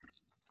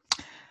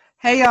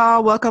Hey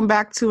y'all, welcome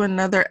back to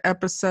another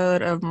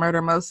episode of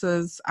Murder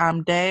Mosas.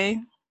 I'm Day.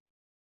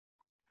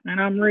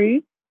 And I'm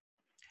Ree.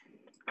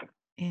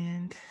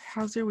 And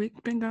how's your week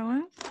been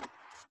going?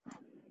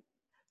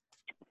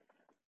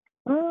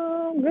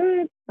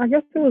 Good. I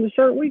guess it was a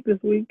short week this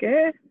week,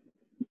 It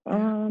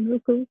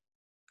was cool.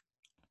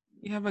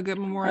 You have a good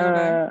Memorial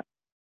Day?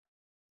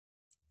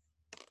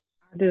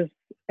 I just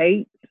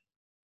ate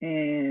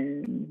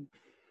and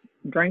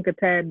drank a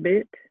tad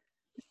bit.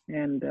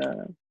 And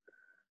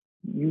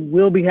you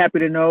will be happy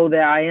to know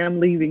that I am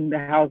leaving the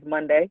house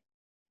Monday.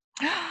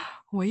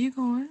 Where you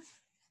going?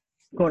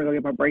 Going to go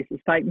get my braces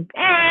tightened.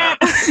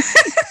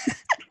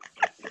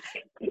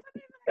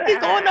 You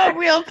going to a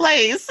real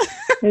place.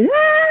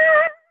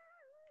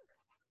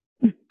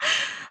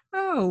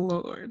 Oh,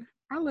 Lord.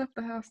 I left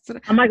the house today.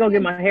 I might go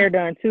get my hair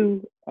done,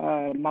 too.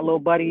 My little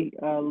buddy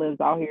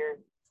lives out here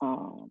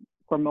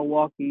from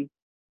Milwaukee.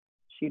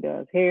 She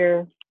does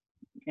hair.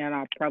 And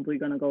I'm probably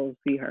going to go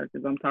see her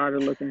because I'm tired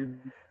of looking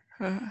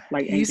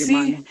like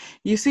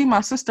you see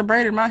my sister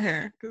braided my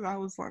hair because I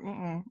was like,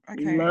 I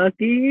can't.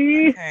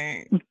 Lucky. I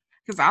can't.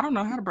 Because I don't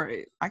know how to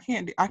braid. I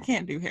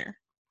can't do hair.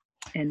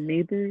 And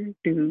neither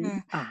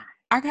do I.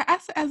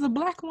 As a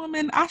Black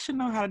woman, I should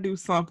know how to do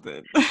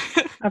something.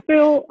 I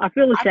feel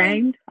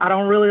ashamed. I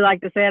don't really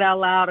like to say it out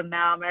loud, and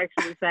now I'm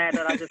actually sad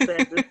that I just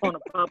said this on a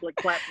public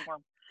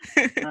platform.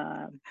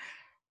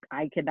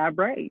 I cannot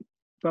braid,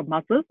 but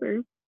my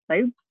sisters,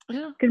 they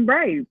can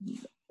braid.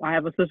 I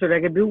have a sister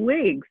that can do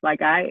wigs. Like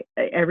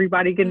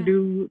everybody can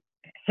do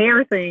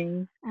hair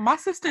things. My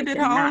sister did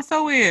her own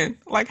sew-in.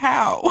 Like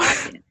how?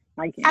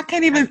 I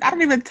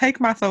don't even take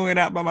my sew-in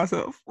out by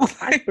myself.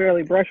 I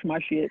barely brush my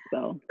shit,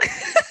 so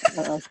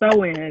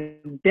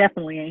sew-in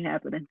definitely ain't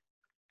happening.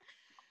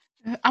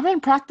 I've been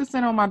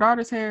practicing on my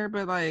daughter's hair,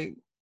 but like,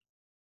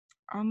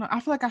 I don't know. I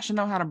feel like I should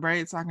know how to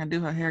braid so I can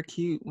do her hair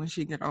cute when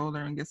she get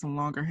older and get some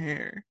longer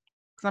hair.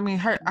 Because I mean,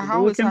 I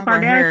always have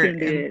her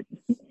hair.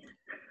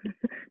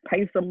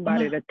 Pay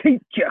somebody to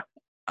teach you.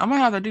 I'm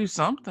gonna have to do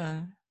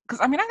something. Because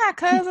I mean, I got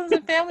cousins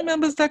and family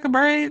members that can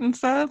braid and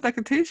stuff that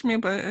can teach me,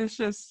 but it's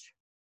just,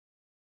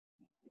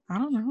 I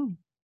don't know.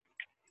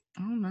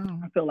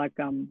 I feel like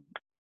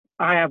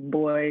I have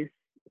boys,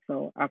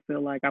 so I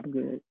feel like I'm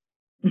good.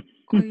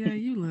 Oh yeah,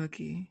 you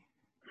lucky.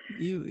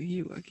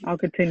 You lucky. I'll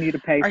continue to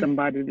pay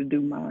somebody to do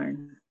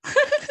mine.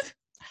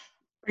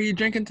 Are you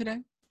drinking today?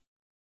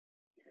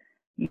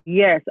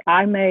 Yes,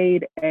 I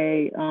made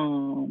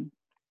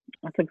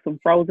I took some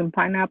frozen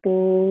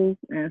pineapples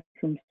and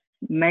some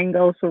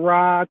mango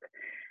Ciroc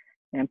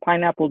and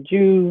pineapple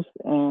juice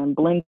and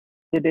blended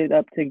it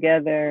up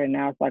together, and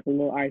now it's like a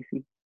little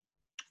icy.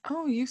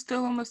 Oh, you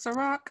still on the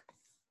Ciroc?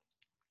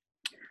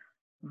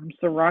 I'm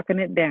Cirocing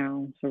it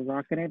down.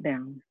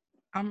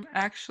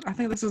 I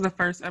think this is the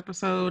first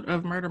episode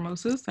of Murder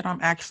Mosas that I'm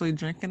actually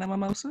drinking a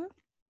mimosa.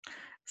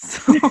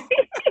 So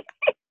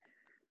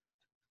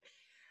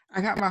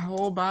I got my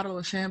whole bottle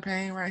of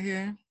champagne right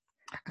here.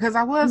 Because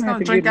I was going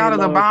to drink out of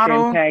the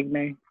bottle.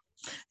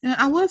 Yeah,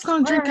 I was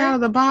going to drink out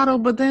of the bottle,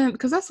 but then,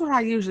 because that's what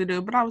I usually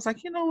do. But I was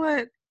like, you know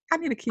what? I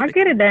need to keep it. I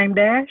get it, Dame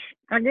Dash.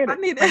 I get it. I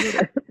need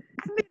to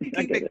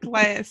keep it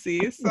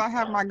classy. So I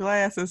have my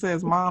glass that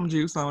says mom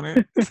juice on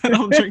it that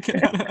I'm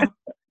drinking out of.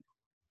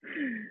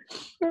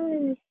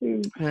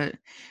 But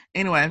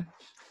anyway,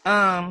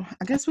 I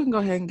guess we can go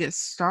ahead and get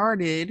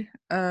started.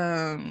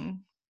 I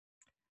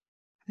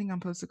think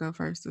I'm supposed to go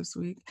first this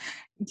week.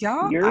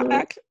 Y'all,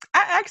 I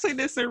actually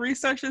did some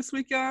research this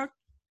week, y'all.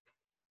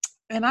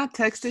 And I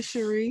texted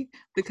Cherie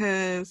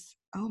because,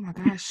 oh my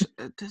gosh,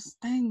 this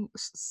thing,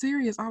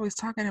 Siri is always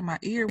talking in my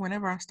ear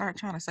whenever I start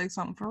trying to say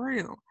something for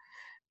real.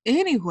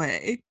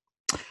 Anyway,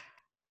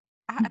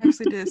 I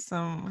actually did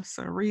some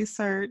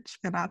research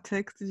and I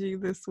texted you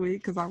this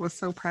week because I was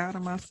so proud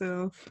of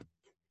myself.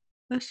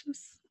 It's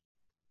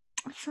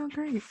so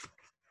great.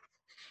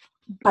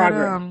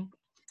 But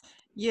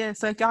yeah,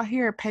 so if y'all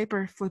hear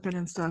paper flipping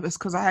and stuff, it's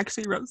because I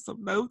actually wrote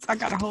some notes. I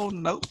got a whole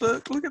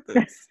notebook. Look at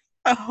this.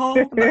 A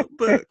whole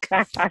notebook.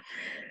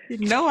 You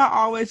know, I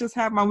always just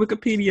have my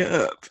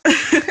Wikipedia up.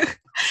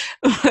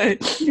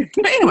 but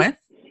anyway,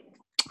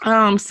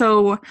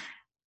 so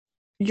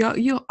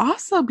you'll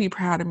also be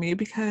proud of me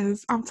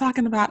because I'm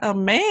talking about a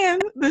man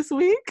this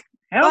week.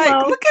 Hello.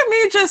 Like, look at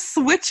me just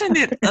switching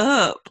it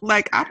up.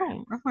 Like, I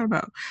don't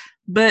know.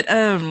 But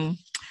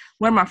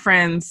one of my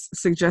friends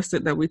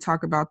suggested that we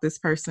talk about this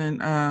person.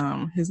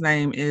 His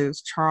name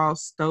is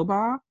Charles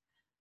Stobaugh,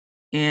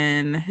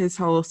 and his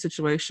whole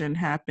situation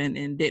happened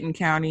in Denton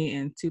County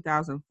in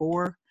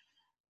 2004.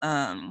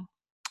 Denton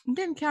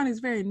County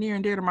is very near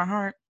and dear to my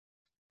heart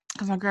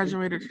because I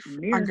graduated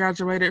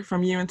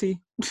from UNT.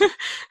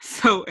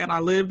 So, and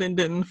I lived in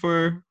Denton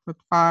for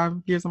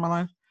 5 years of my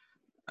life.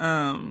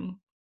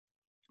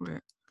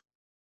 But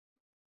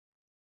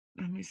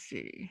let me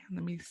see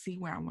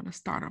where I want to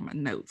start on my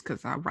notes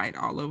because I write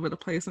all over the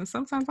place and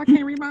sometimes I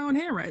can't read my own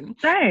handwriting.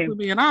 Same.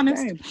 Being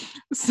honest.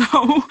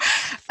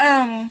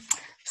 Same.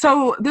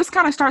 So this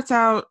kind of starts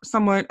out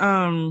somewhat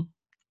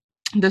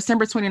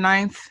December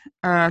 29th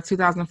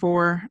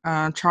 2004,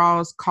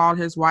 Charles called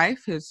his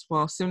wife, his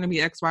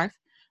soon-to-be ex-wife,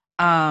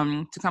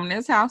 to come to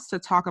his house to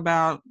talk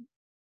about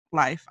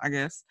life, I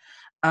guess.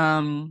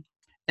 And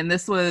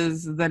this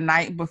was the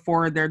night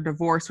before their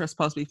divorce was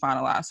supposed to be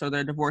finalized. So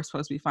their divorce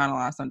was supposed to be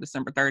finalized on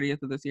December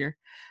 30th of this year.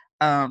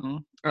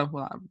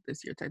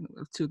 This year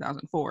technically,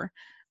 2004.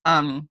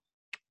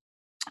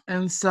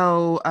 And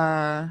so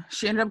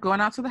she ended up going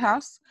out to the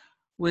house,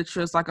 which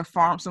was like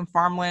some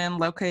farmland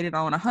located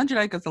on 100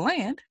 acres of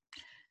land.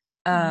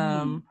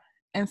 And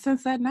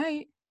since that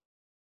night,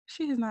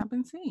 she has not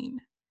been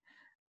seen.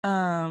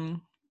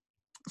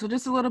 So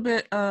just a little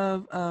bit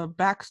of a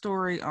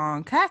backstory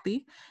on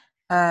Kathy.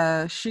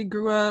 She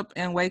grew up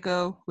in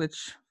Waco,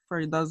 which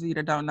for those of you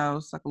that don't know,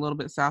 it's like a little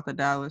bit south of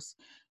Dallas,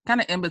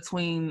 kind of in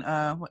between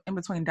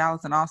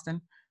Dallas and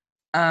Austin.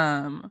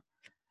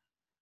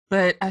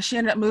 But she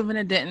ended up moving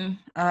to Denton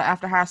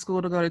after high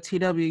school to go to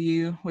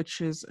TWU, which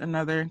is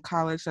another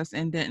college that's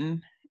in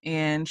Denton.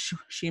 And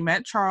she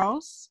met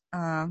Charles.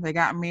 They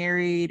got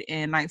married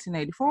in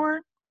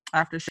 1984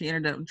 after she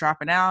ended up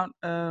dropping out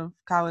of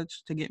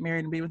college to get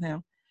married and be with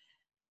him.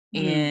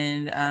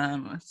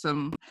 And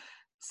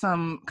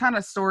some kind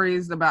of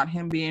stories about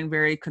him being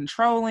very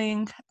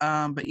controlling.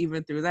 But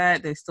even through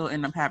that, they still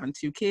end up having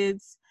 2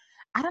 kids.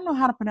 I don't know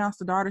how to pronounce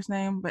the daughter's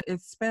name, but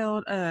it's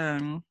spelled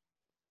Charee.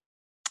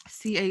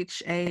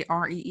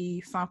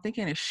 So I'm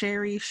thinking it's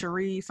Cherie,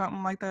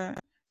 something like that.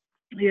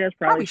 Yeah, it's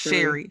probably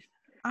Sherry.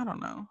 I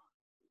don't know.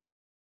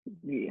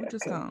 Yeah,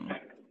 that's how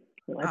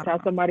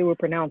somebody would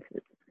pronounce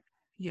it.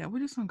 Yeah, we're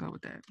just gonna go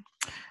with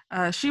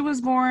that. She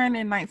was born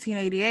in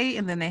 1988,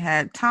 and then they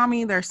had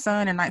Tommy, their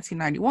son, in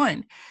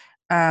 1991.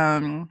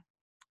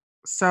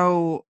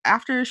 So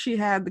after she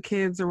had the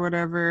kids or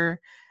whatever,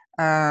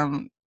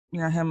 him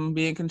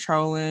being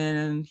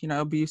controlling and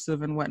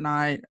abusive and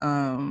whatnot,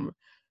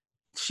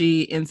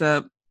 she ends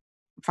up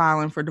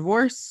filing for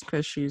divorce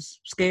because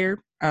she's scared.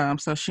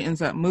 So she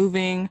ends up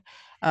moving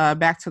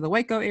back to the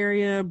Waco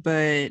area,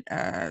 but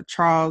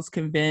Charles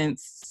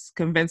convinced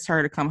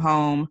her to come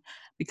home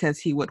because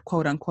he would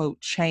quote unquote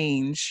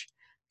change.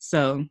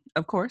 So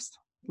of course,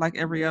 like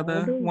every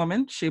other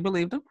woman, she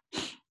believed him.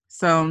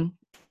 So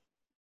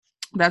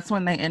that's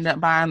when they end up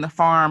buying the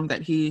farm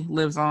that he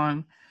lives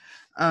on,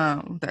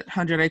 that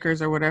 100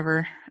 acres or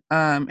whatever.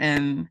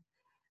 And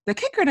the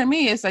kicker to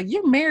me is like,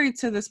 you're married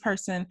to this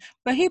person,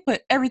 but he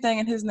put everything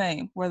in his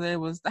name, whether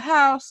it was the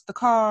house, the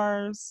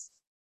cars,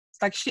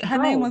 like her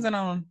name wasn't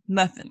on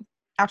nothing.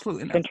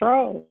 Absolutely nothing.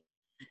 Control.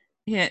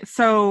 Yeah.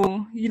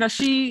 So,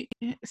 she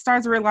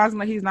starts realizing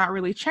that he's not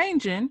really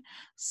changing.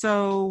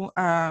 So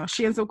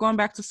she ends up going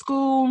back to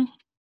school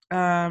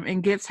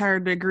and gets her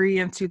degree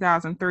in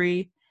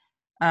 2003,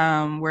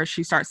 where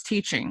she starts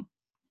teaching.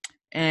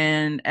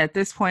 And at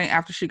this point,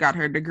 after she got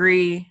her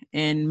degree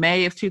in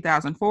May of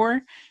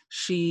 2004,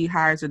 she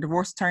hires a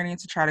divorce attorney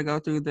to try to go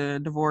through the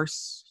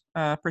divorce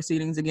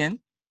proceedings again.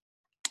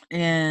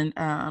 And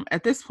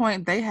at this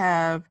point, they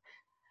have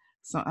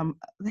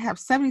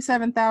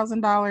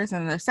 $77,000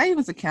 in their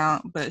savings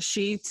account, but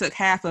she took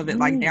half of it,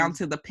 like down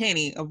to the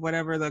penny of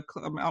whatever the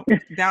amount,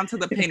 down to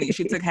the penny.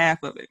 She took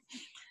half of it.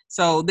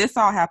 So this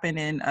all happened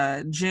in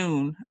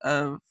June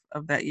of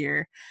that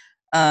year.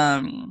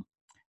 And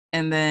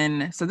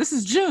then, so this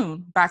is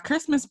June. By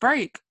Christmas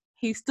break,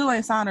 he still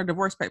ain't signed her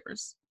divorce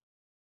papers.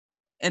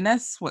 And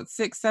that's what,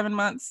 6-7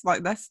 months.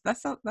 Like that's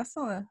a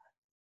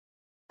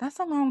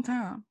long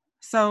time.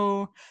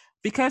 So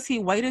because he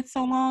waited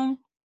so long,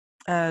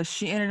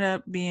 she ended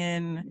up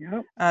being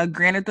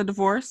granted the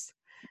divorce,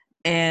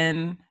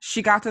 and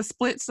she got to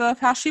split stuff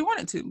how she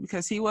wanted to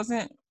because he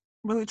wasn't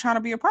really trying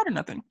to be a part of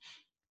nothing.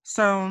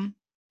 So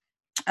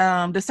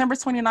December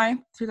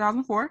 29th,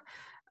 2004.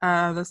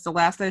 That's the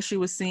last day she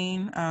was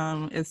seen.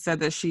 It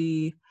said that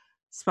she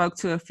spoke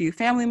to a few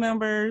family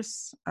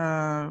members,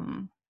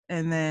 and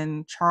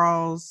then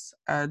Charles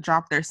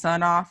dropped their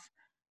son off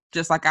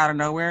just like out of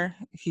nowhere.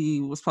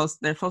 They're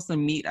supposed to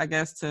meet, I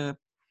guess, he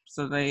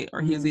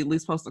was at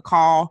least supposed to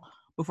call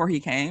before he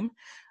came.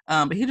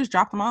 But he just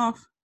dropped them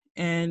off,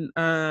 and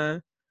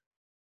that's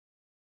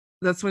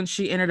when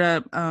she ended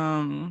up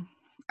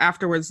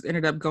afterwards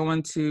ended up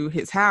going to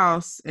his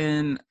house,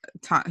 and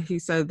he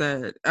said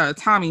that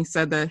Tommy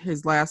said that her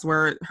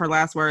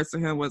last words to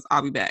him was,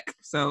 "I'll be back."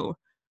 So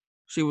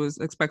she was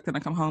expecting to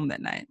come home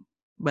that night,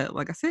 but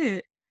like I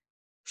said,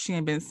 she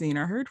ain't been seen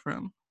or heard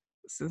from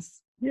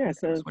since. Yeah,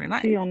 because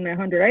she on that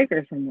 100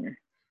 acres somewhere.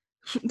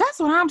 That's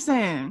what I'm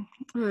saying.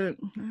 But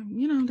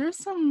there's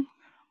some,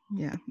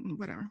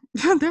 whatever.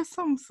 There's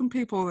some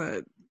people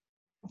that,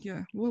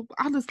 well,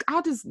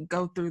 I'll just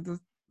go through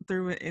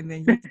it, and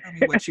then you tell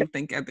me what you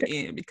think at the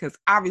end, because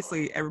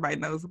obviously everybody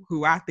knows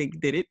who I think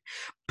did it.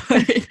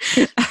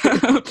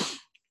 But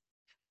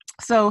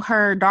so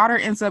her daughter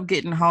ends up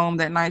getting home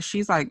that night.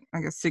 She's like,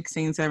 I guess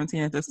 16,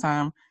 17 at this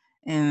time,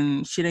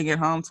 and she didn't get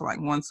home till like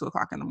 1-2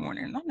 o'clock in the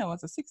morning. And I know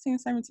as a 16,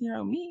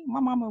 17-year-old me, my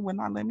mama would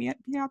not let me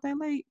be out that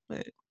late,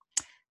 but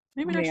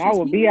maybe I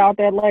would be out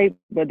that late,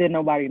 but didn't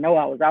nobody know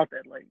I was out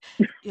that late.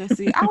 Yeah,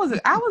 see, I was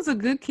a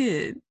good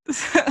kid.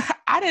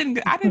 I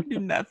didn't do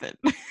nothing.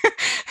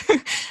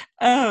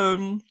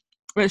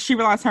 But she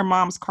realized her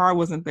mom's car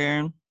wasn't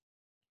there.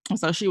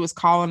 So she was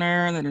calling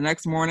her, and then the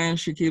next morning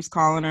she keeps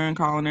calling her,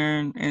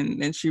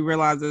 and then she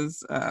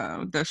realizes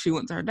that she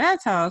went to her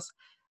dad's house.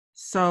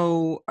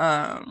 So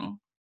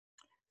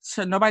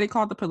nobody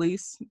called the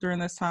police during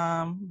this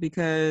time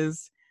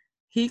because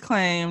he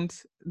claimed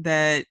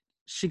that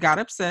she got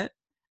upset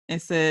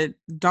and said,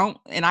 "Don't,"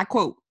 and I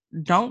quote,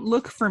 "Don't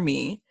look for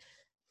me."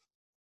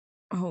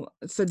 Oh,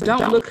 so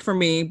don't look for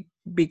me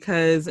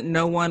because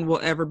no one will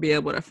ever be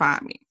able to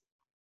find me.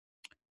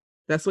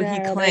 That's what he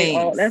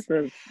claims.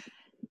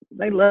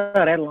 They love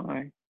that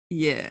line.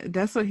 Yeah,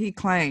 that's what he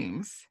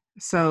claims.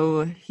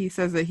 So he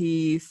says that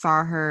he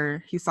saw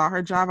her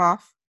drive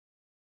off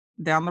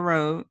down the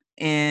road,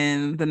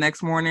 and the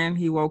next morning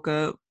he woke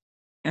up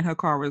and her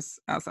car was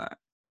outside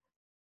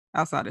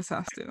his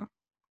house still.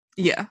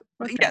 Yeah.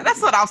 Yeah,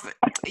 that's what I'll say.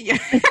 Yeah.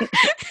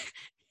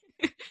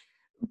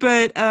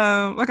 But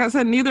like I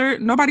said,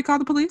 nobody called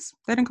the police.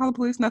 They didn't call the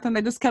police, nothing.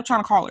 They just kept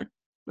trying to call her.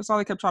 That's all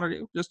they kept trying to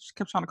do. Just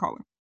kept trying to call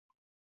her.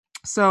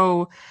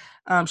 So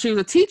she was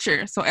a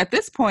teacher. So at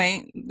this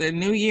point, the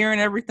new year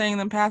and everything,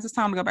 then past, it's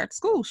time to go back to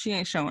school. She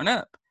ain't showing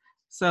up.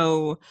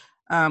 So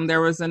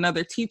there was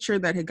another teacher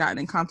that had gotten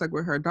in contact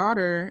with her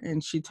daughter,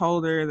 and she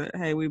told her that,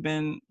 hey,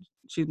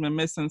 she's been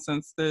missing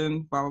since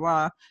then, blah, blah,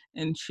 blah.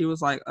 And she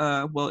was like,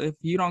 well, if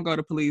you don't go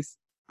to police,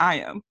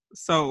 I am.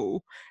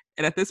 So,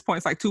 and at this point,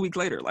 it's like 2 weeks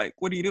later, like,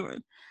 what are you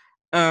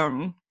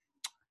doing?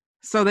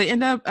 So they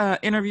end up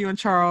interviewing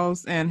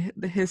Charles, and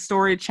his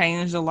story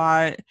changed a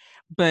lot,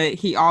 but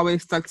he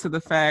always stuck to the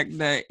fact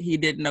that he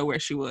didn't know where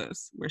she went.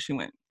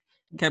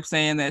 Kept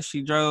saying that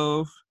she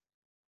drove,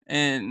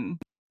 and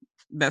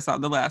that's all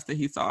the last that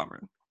he saw of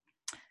her.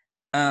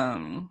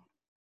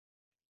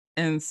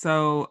 And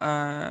so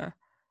let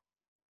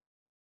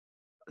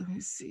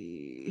me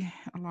see.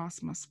 I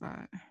lost my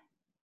spot.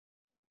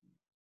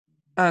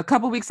 A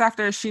couple weeks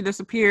after she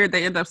disappeared,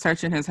 they ended up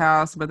searching his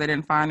house, but they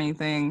didn't find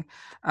anything.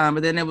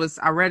 But then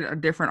I read a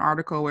different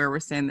article where it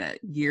was saying that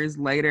years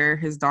later,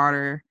 his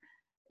daughter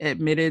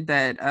admitted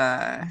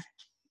that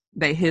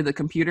they hid the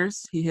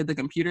computers. He hid the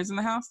computers in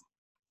the house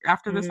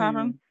after this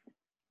happened.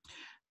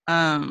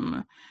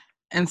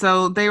 And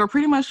so they were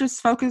pretty much just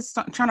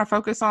trying to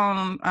focus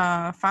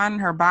on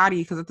finding her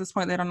body, because at this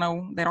point they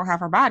don't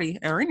have her body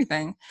or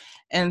anything.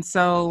 And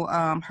so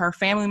her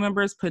family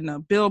members putting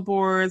up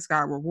billboards,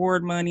 got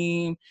reward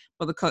money,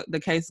 but the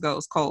case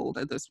goes cold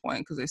at this point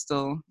because they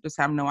still just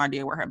have no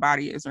idea where her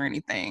body is or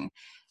anything.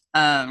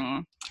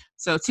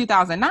 So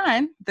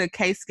 2009, the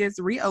case gets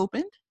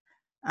reopened.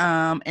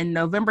 And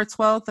November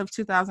 12th of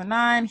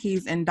 2009,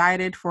 he's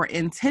indicted for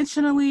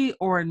intentionally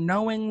or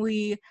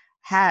knowingly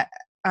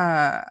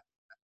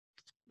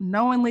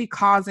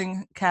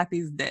causing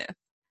Kathy's death.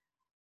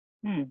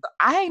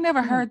 I ain't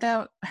never heard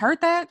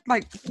that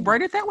like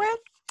worded that way.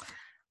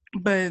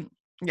 But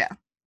yeah.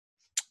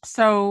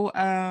 So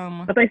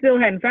but they still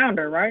hadn't found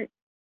her, right?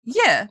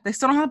 Yeah, they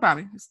still don't have a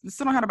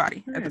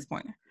body. At this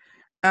point.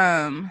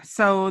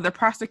 So the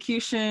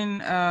prosecution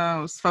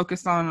was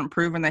focused on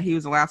proving that he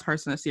was the last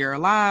person to see her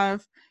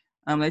alive.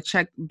 They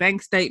checked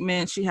bank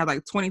statements. She had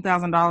like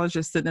 $20,000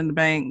 just sitting in the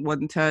bank,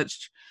 wasn't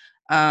touched.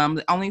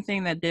 The only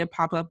thing that did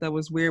pop up that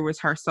was weird was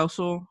her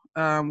social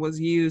was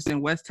used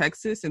in West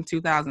Texas in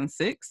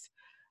 2006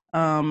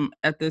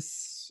 at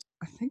this,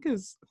 I think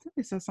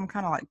they said some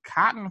kind of like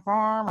cotton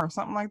farm or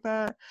something like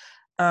that.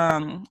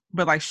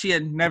 But like she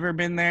had never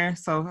been there,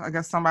 so I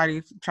guess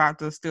somebody tried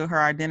to steal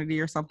her identity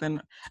or something,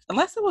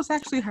 unless it was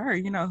actually her.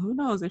 Who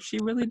knows if she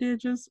really did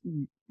just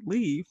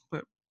leave.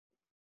 But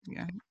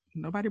yeah,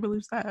 nobody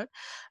believes that.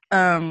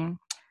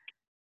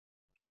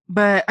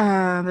 But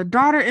the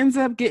daughter ends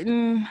up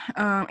getting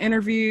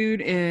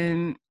interviewed,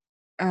 and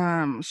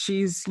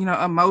she's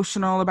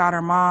emotional about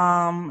her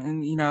mom,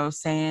 and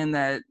saying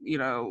that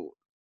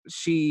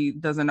she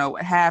doesn't know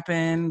what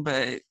happened,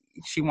 but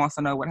she wants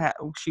to know what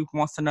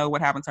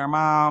happened to her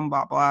mom,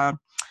 blah blah.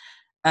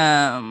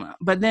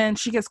 But then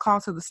she gets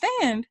called to the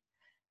stand,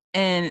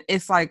 and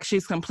it's like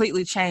she's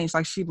completely changed.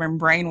 Like she's been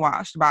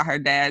brainwashed by her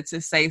dad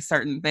to say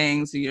certain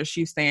things.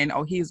 She's saying,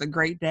 "Oh, he's a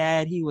great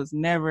dad. He was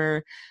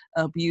never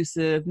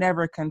abusive,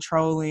 never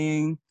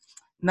controlling,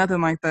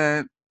 nothing like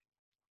that."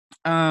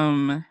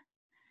 And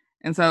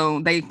so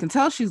they can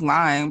tell she's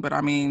lying, but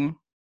I mean,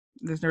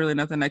 there's really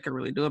nothing they can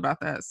really do about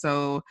that.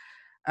 So,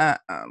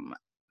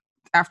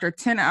 after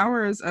 10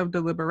 hours of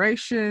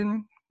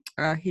deliberation,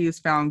 he is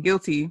found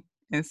guilty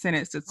and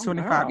sentenced to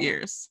 25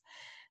 years.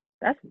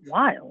 That's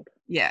wild.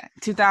 Yeah,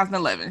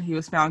 2011. He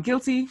was found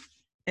guilty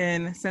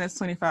and sentenced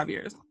 25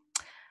 years.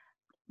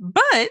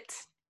 But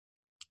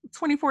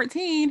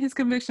 2014, his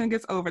conviction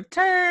gets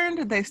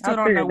overturned. They still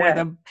don't know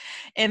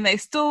they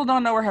still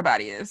don't know where her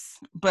body is.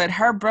 But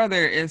her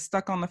brother is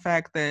stuck on the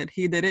fact that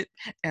he did it,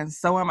 and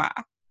so am I.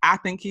 I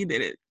think he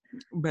did it,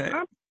 but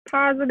I'm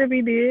positive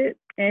he did.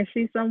 And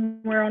she's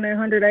somewhere on that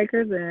 100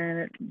 acres,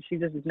 and she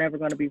just is never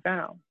going to be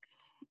found.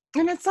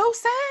 And it's so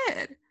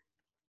sad.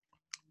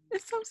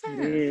 It's so sad.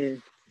 It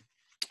is.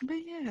 But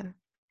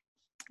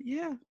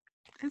yeah.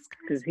 It's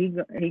because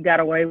crazy. he got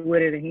away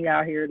with it and he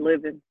out here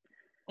living.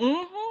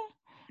 And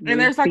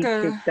there's like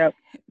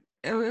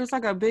it was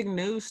like a big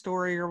news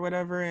story or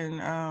whatever,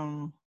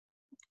 and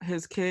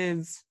his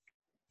kids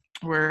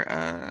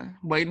were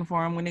waiting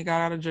for him when he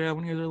got out of jail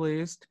when he was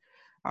released,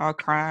 all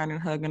crying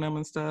and hugging him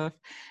and stuff.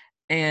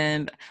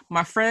 And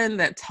my friend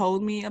that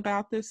told me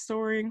about this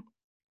story,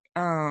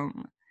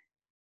 one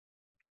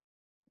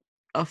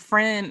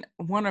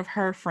of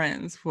her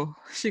friends, well,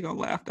 she gonna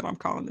laugh that I'm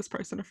calling this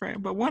person a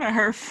friend, but one of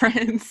her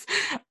friends,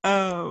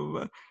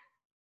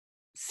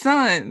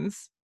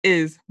 sons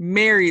is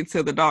married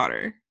to the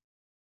daughter.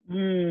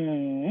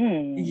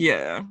 Mm-hmm.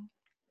 Yeah.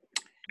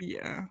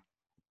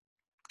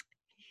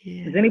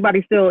 Is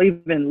anybody still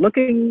even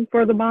looking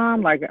for the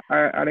mom? Like,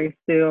 are they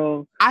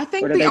still? I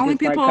think or do the they only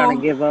just people. like kind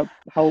of give up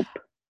hope?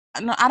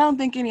 No, I don't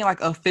think any like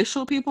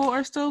official people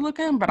are still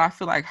looking, but I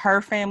feel like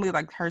her family,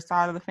 like her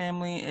side of the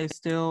family, is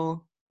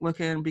still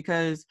looking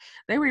because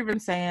they were even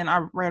saying,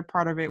 I read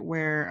part of it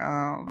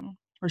where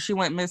she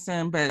went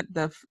missing, but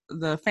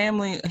the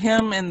family,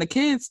 him and the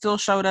kids, still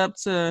showed up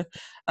to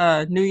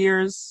New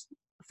Year's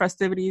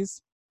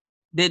festivities.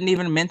 Didn't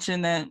even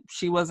mention that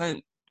she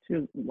wasn't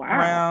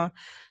around.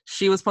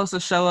 She was supposed to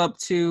show up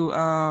to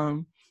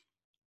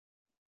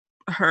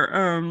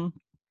her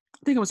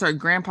I think it was her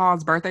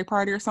grandpa's birthday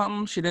party or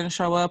something. She didn't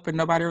show up and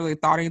nobody really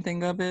thought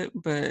anything of it,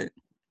 but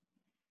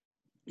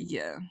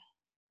yeah.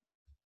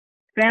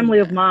 Family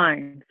of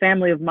mine.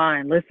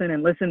 Listen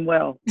and listen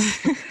well.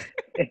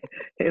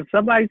 If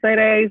somebody say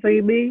they ain't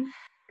seen me,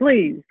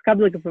 please come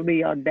looking for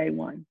me on day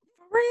one.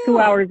 For real. 2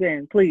 hours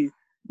in, please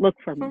look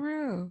for me. For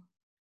real.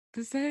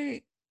 To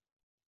say,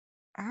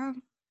 I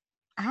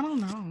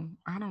don't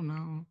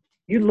know.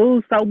 You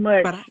lose so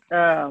much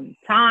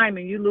time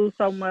and you lose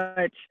so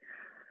much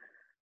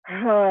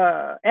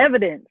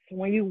evidence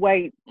when you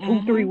wait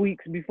 2-3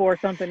 weeks before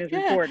something is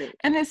reported.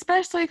 And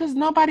especially because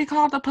nobody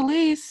called the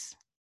police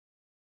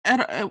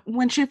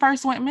when she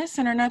first went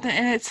missing or nothing,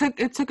 and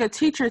it took a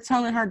teacher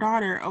telling her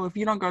daughter, "Oh, if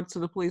you don't go to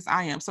the police,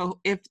 I am." So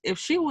if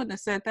she wouldn't have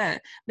said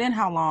that, then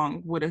how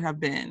long would it have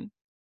been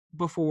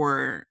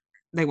before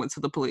they went to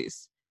the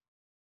police?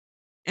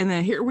 And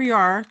then here we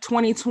are,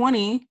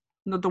 2020.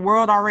 The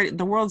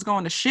world's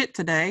going to shit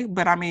today,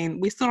 but I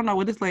mean, we still don't know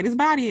what this lady's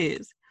body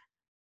is.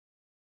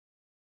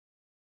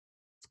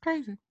 It's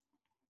crazy.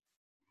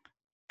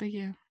 But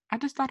yeah, I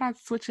just thought I'd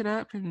switch it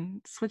up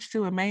and switch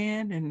to a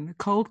man and a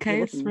cold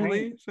case,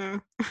 really. So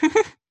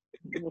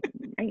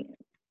man.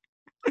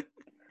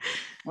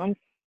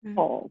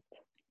 Unsolved.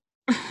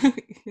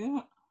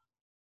 Yeah.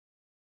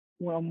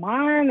 Well,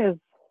 mine is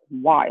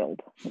wild.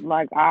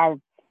 Like, I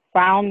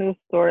found this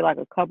story like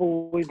a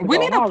couple weeks ago. We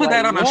need to put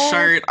that on a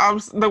shirt.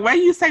 The way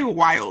you say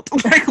wild,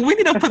 like we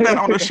need to put that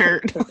on a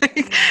shirt.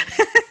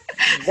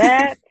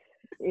 That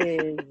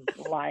is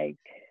like,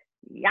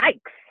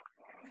 yikes.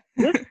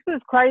 This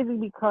is crazy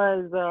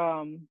because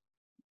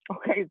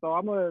okay, so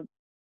I'm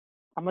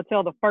gonna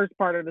tell the first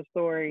part of the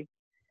story,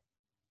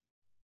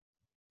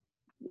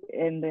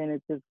 and then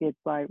it just gets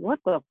like, what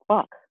the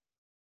fuck?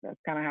 That's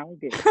kind of how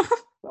it gets.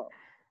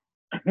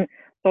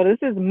 So this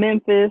is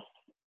Memphis,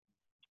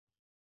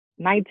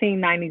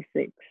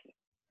 1996.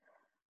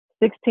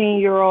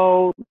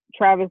 16-year-old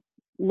Travis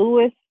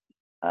Lewis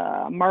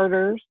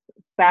murders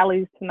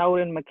Sally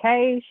Snowden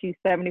McKay. She's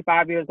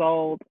 75 years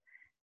old.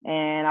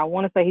 And I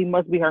want to say he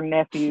must be her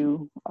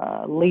nephew,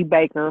 Lee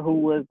Baker, who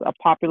was a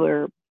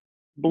popular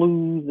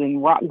blues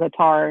and rock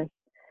guitarist.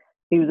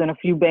 He was in a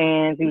few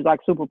bands. He was like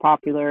super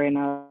popular in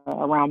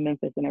around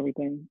Memphis and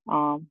everything.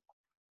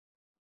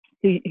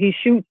 He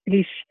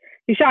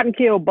shot and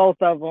killed both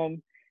of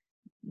them.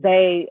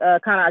 They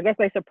I guess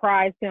they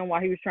surprised him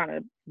while he was trying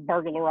to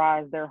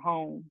burglarize their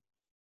home.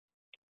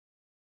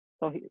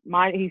 So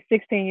he's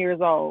 16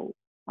 years old.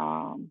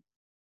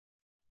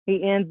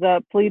 He ends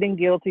up pleading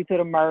guilty to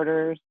the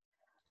murders.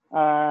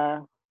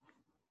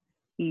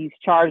 He's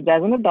charged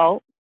as an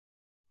adult.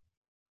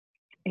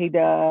 He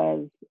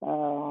does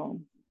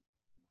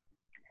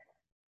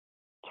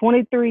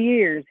 23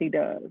 years. He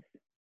does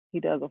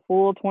a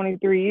full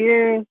 23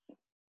 years.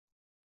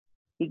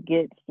 He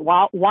gets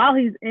while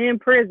he's in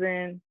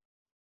prison.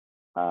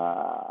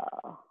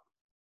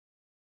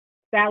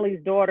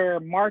 Sally's daughter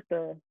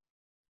Martha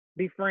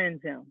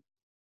befriends him.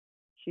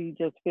 She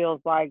just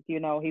feels like, he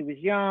was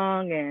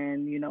young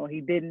and, he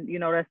didn't,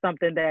 that's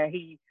something that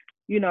he,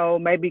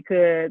 maybe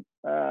could,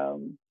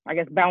 I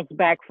guess, bounce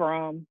back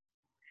from.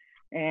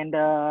 And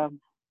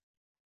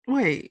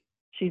wait,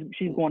 she's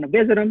going to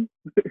visit him.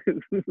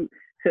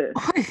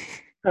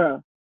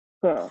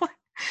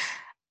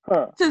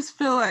 Just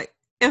feel like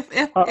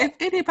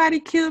if anybody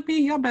killed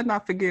me, y'all better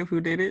not forgive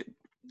who did it,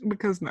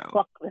 because no.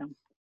 Fuck them.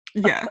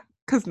 Yeah,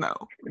 because no.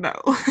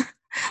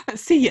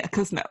 Let's see, yeah,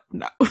 because no.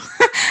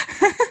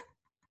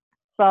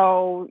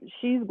 So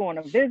she's going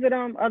to visit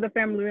him. Other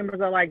family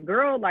members are like,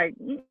 girl, like,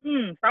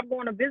 stop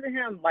going to visit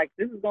him. Like,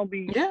 this is going to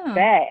be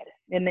bad.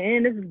 In the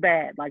end, this is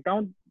bad. Like,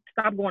 don't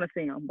stop going to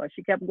see him. But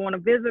she kept going to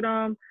visit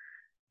him,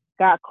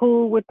 got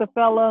cool with the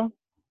fella.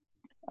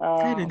 They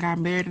done got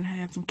married and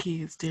had some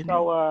kids, didn't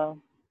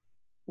so,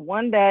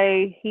 one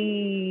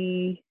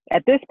day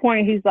at this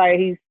point, he's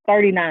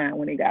 39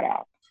 when he got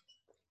out.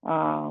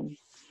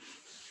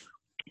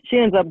 She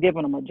ends up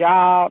giving him a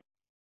job.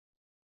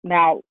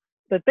 Now,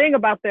 the thing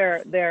about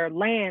their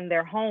land,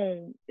 their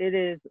home,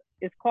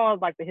 it's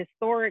called like the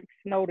historic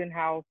Snowden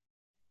House.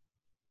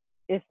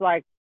 It's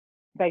like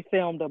they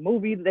filmed a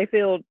movie. They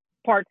filmed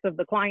parts of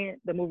The Client,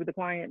 the movie The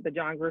Client, the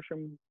John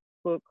Grisham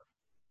book.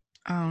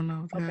 I don't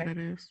know what that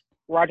is.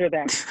 Roger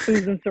that.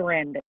 Susan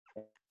Sarandon.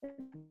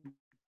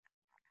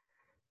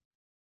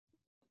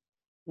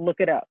 Look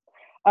it up.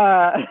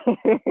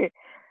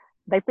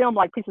 They filmed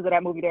like pieces of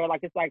that movie there.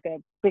 Like it's like a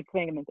big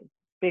thing in the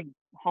big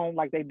home.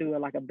 Like they do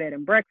like a bed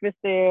and breakfast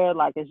there.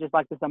 Like it's just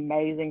like this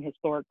amazing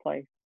historic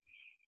place.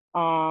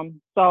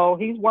 So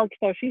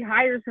she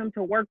hires him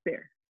to work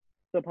there,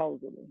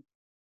 supposedly.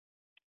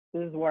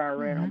 This is what I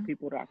read on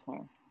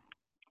people.com.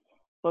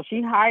 So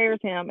she hires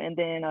him, and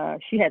then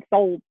she had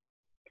sold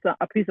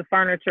a piece of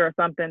furniture or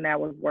something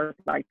that was worth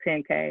like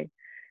 $10K.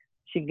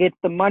 She gets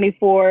the money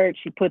for it.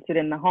 She puts it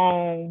in the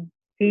home.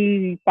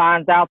 He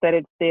finds out that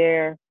it's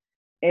there.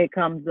 It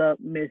comes up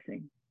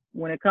missing.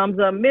 When it comes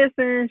up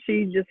missing,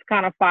 she just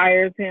kind of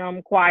fires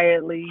him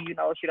quietly. You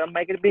know, she doesn't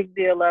make it a big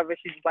deal of it.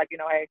 She's just like,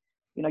 hey,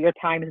 your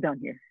time is done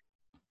here.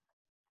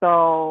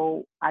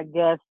 So I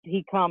guess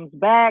he comes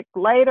back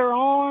later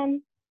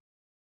on.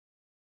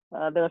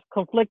 There's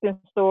conflicting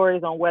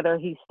stories on whether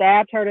he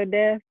stabbed her to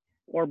death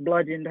or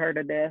bludgeoned her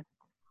to death.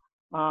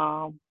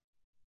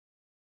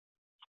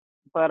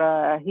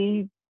 But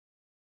he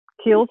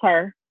kills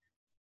her.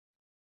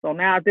 So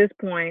now at this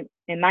point,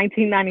 in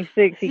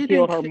 1996, he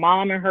killed her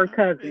mom and her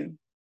cousin.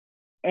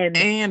 And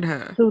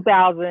her.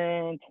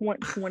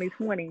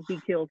 2020, he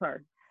kills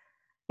her.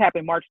 It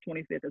happened March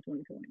 25th of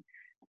 2020.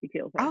 He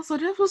kills her. Also,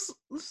 this was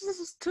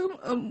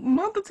a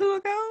month or two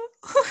ago.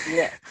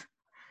 Yeah.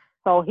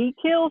 So he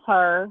kills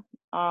her.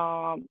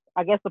 I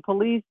guess the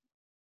police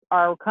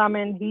are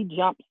coming. He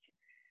jumps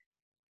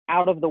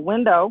out of the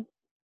window.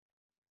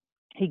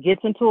 He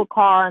gets into a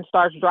car and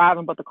starts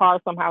driving, but the car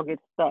somehow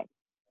gets stuck.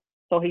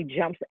 So he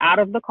jumps out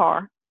of the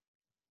car,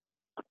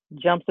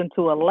 jumps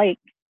into a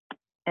lake,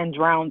 and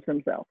drowns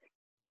himself.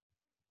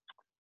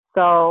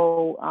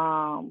 So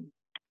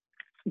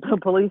the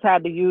police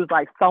had to use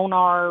like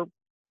sonar,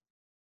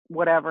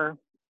 whatever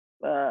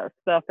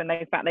stuff, and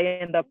they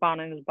ended up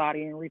finding his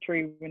body and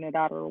retrieving it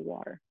out of the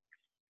water.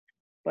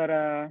 But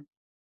the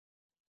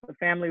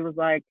family was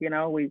like, we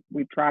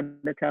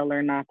tried to tell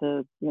her not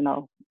to,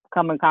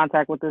 come in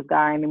contact with this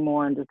guy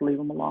anymore and just leave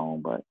him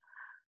alone. But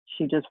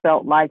she just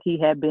felt like he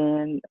had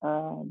been,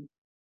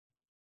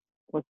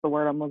 what's the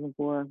word I'm looking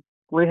for?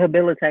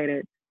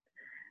 Rehabilitated.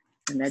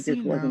 And that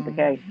just wasn't the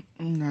case.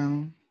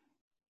 No.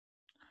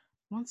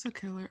 Once a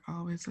killer,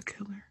 always a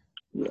killer.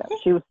 Yeah,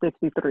 she was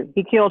 63.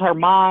 He killed her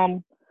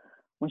mom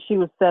when she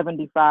was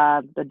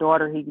 75. The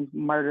daughter, he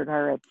murdered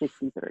her at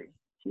 63.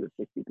 She was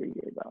 63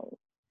 years old.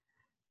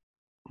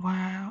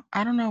 Wow.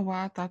 I don't know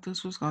why I thought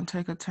this was going to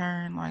take a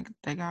turn. Like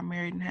they got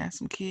married and had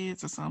some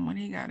kids or something when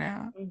he got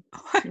out.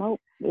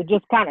 Nope. It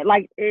just kind of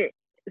like it.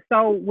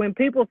 So when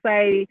people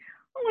say,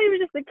 "Oh, he was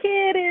just a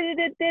kid,"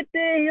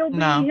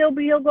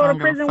 he'll go to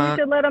prison. We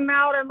should let him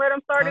out and let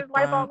him start his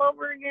life all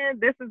over again.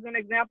 This is an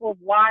example of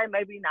why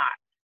maybe not.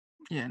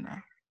 Yeah,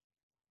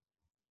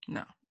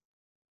 no.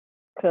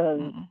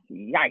 Because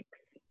yikes.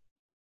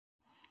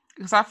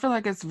 Because I feel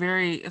like it's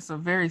a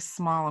very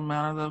small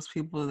amount of those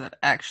people that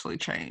actually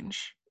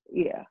change.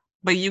 Yeah.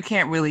 But you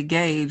can't really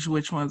gauge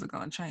which ones are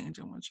going to change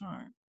and which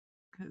aren't.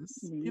 Because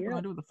people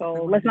don't do the fuck.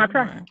 So let's not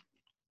try.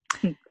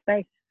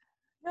 Stay.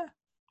 Yeah.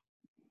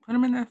 Put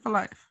them in there for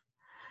life.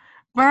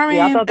 But I mean,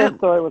 I thought that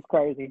story was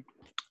crazy.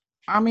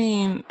 I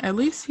mean, at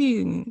least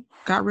he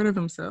got rid of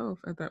himself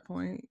at that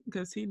point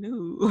because he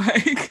knew,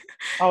 like.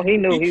 Oh, he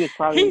knew he was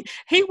probably.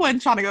 He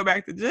wasn't trying to go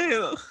back to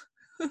jail.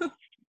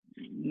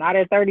 Not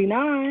at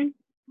 39.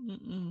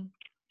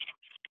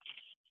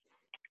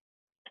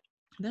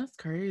 That's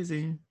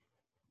crazy.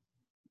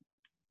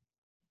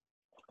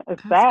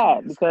 It's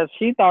sad because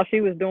she thought she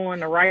was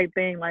doing the right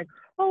thing. Like,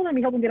 oh, let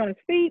me help him get on his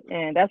feet,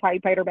 and that's how he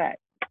paid her back.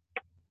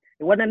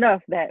 It wasn't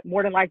enough that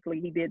more than likely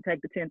he did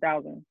take the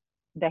 $10,000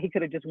 that he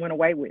could have just went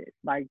away with.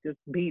 Like, just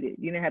beat it.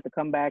 You didn't have to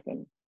come back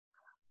and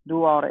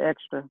do all the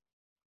extra.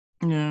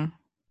 Yeah.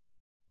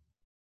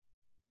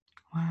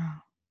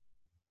 Wow.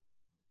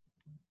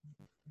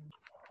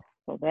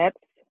 So that's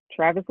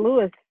Travis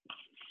Lewis.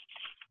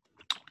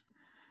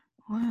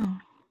 Wow.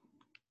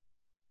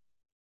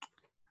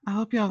 I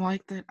hope y'all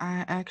liked that.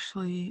 I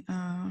actually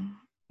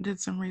did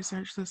some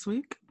research this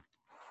week.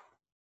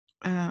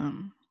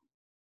 The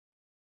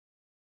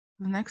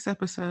next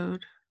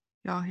episode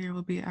y'all hear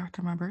will be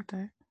after my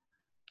birthday.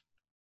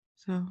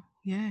 So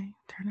yay,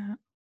 turn up.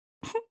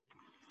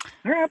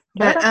 Turn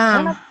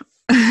up.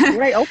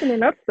 You ain't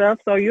opening up stuff,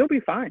 so you'll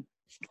be fine.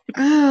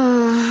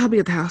 I'll be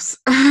at the house.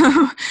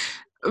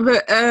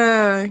 But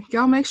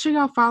y'all make sure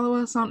y'all follow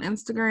us on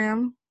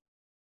Instagram.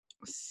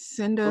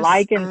 Send us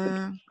like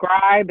and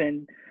subscribe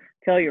and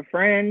tell your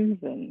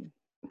friends and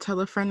tell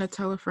a friend to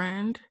tell a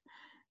friend.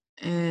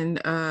 and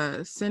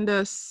send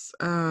us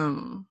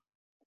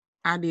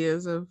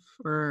ideas of,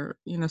 or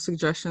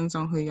suggestions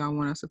on who y'all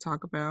want us to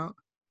talk about.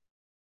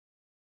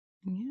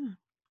 Yeah,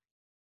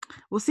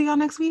 we'll see y'all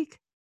next week.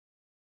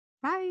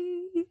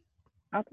 Bye.